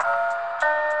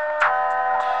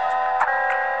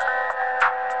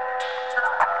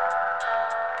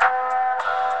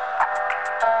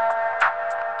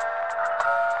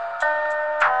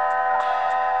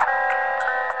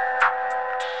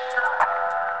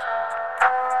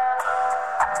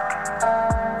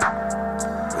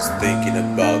Thinking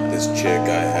about this chick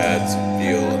I had some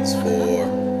feelings for.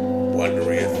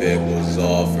 Wondering if it was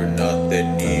all for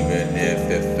nothing, even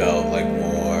if it felt like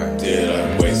more. Did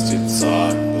I waste your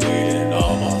time?